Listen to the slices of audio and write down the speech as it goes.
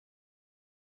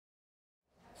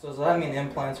So does that mean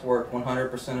implants work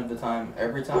 100% of the time,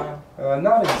 every time?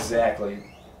 Not exactly.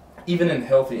 Even in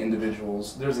healthy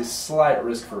individuals, there's a slight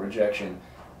risk for rejection.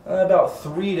 About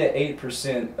 3 to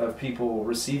 8% of people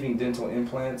receiving dental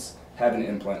implants have an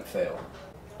implant fail.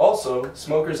 Also,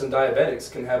 smokers and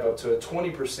diabetics can have up to a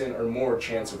 20% or more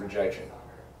chance of rejection.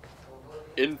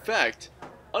 In fact,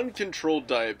 uncontrolled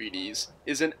diabetes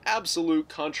is an absolute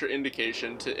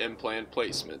contraindication to implant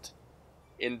placement.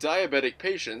 In diabetic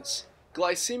patients,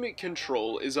 glycemic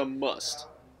control is a must,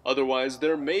 otherwise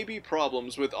there may be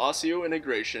problems with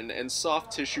osseointegration and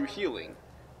soft tissue healing,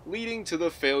 leading to the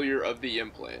failure of the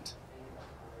implant.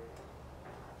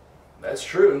 That's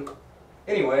true.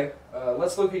 Anyway,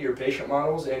 let's look at your patient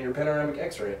models and your panoramic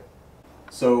x-ray.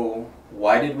 So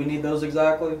why did we need those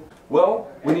exactly? Well,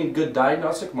 we need good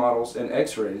diagnostic models and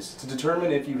x-rays to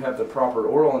determine if you have the proper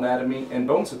oral anatomy and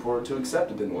bone support to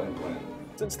accept a dental implant.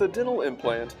 Since the dental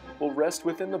implant will rest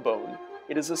within the bone,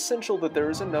 it is essential that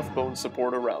there is enough bone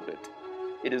support around it.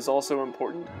 It is also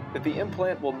important that the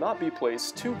implant will not be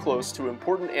placed too close to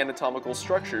important anatomical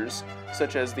structures,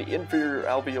 such as the inferior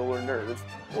alveolar nerve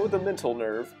or the mental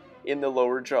nerve in the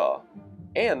lower jaw,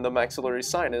 and the maxillary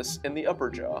sinus in the upper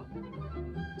jaw.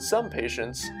 Some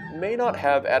patients may not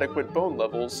have adequate bone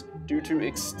levels due to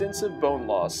extensive bone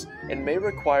loss and may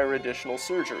require additional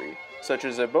surgery, such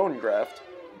as a bone graft,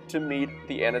 to meet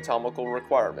the anatomical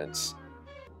requirements.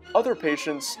 Other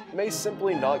patients may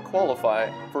simply not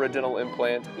qualify for a dental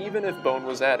implant even if bone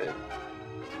was added.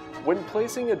 When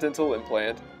placing a dental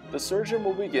implant, the surgeon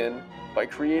will begin by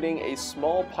creating a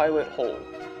small pilot hole.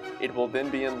 It will then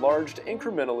be enlarged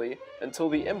incrementally until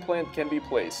the implant can be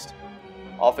placed.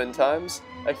 Oftentimes,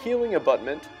 a healing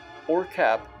abutment, or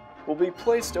cap, will be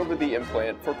placed over the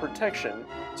implant for protection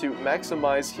to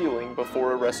maximize healing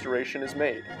before a restoration is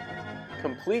made.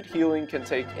 Complete healing can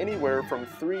take anywhere from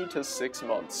 3 to 6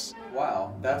 months.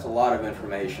 Wow, that's a lot of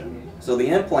information. So the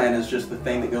implant is just the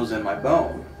thing that goes in my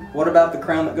bone. What about the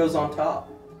crown that goes on top?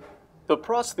 The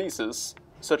prosthesis,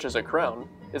 such as a crown,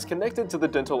 is connected to the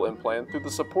dental implant through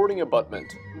the supporting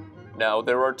abutment. Now,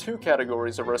 there are 2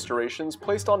 categories of restorations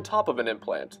placed on top of an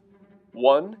implant.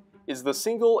 One is the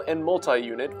single and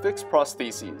multi-unit fixed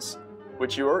prostheses,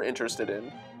 which you are interested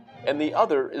in, and the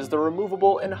other is the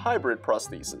removable and hybrid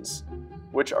prostheses,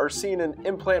 which are seen in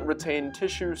implant-retained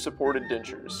tissue-supported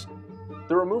dentures.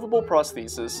 The removable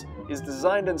prosthesis is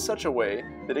designed in such a way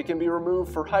that it can be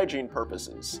removed for hygiene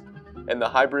purposes, and the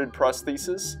hybrid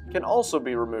prosthesis can also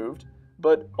be removed,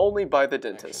 but only by the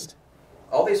dentist.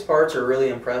 All these parts are really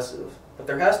impressive, but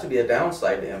there has to be a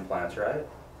downside to implants, right?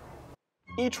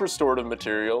 Each restorative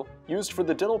material used for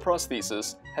the dental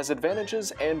prosthesis has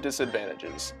advantages and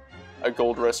disadvantages. A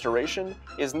gold restoration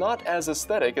is not as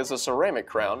aesthetic as a ceramic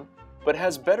crown, but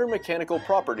has better mechanical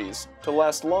properties to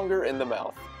last longer in the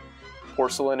mouth.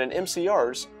 Porcelain and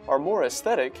MCRs are more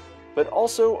aesthetic, but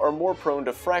also are more prone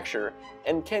to fracture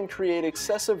and can create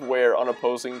excessive wear on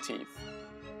opposing teeth.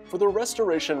 For the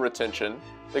restoration retention,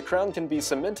 the crown can be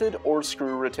cemented or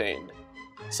screw retained.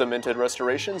 Cemented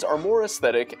restorations are more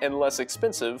aesthetic and less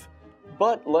expensive,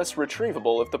 but less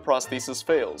retrievable if the prosthesis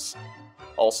fails.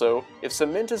 Also, if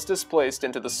cement is displaced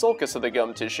into the sulcus of the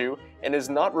gum tissue and is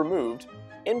not removed,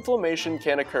 inflammation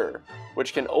can occur,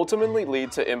 which can ultimately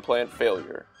lead to implant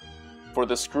failure. For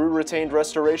the screw-retained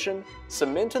restoration,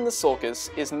 cement in the sulcus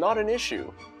is not an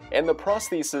issue, and the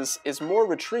prosthesis is more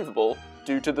retrievable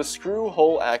due to the screw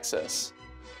hole access.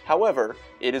 However,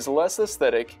 it is less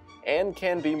aesthetic and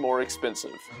can be more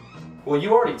expensive. Well,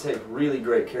 you already take really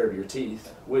great care of your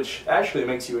teeth, which actually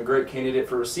makes you a great candidate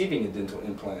for receiving a dental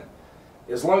implant.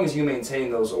 As long as you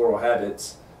maintain those oral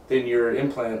habits, then your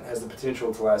implant has the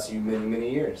potential to last you many, many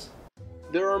years.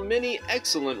 There are many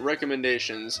excellent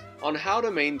recommendations on how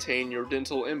to maintain your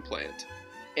dental implant,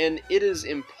 and it is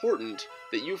important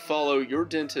that you follow your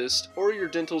dentist or your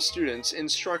dental student's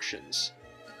instructions.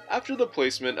 After the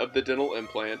placement of the dental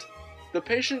implant, the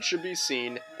patient should be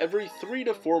seen every 3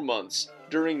 to 4 months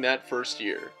during that first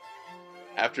year.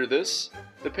 After this,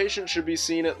 the patient should be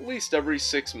seen at least every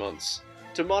 6 months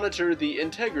to monitor the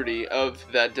integrity of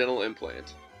that dental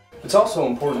implant. It's also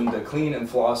important to clean and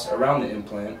floss around the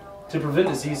implant to prevent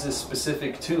diseases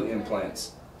specific to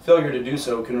implants. Failure to do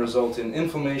so can result in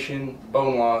inflammation,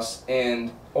 bone loss,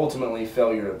 and ultimately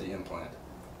failure of the implant.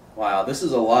 Wow, this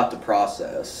is a lot to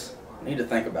process. I need to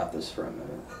think about this for a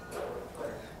minute.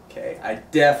 Okay, I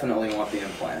definitely want the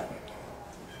implant.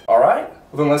 Alright,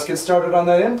 well then let's get started on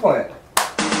that implant.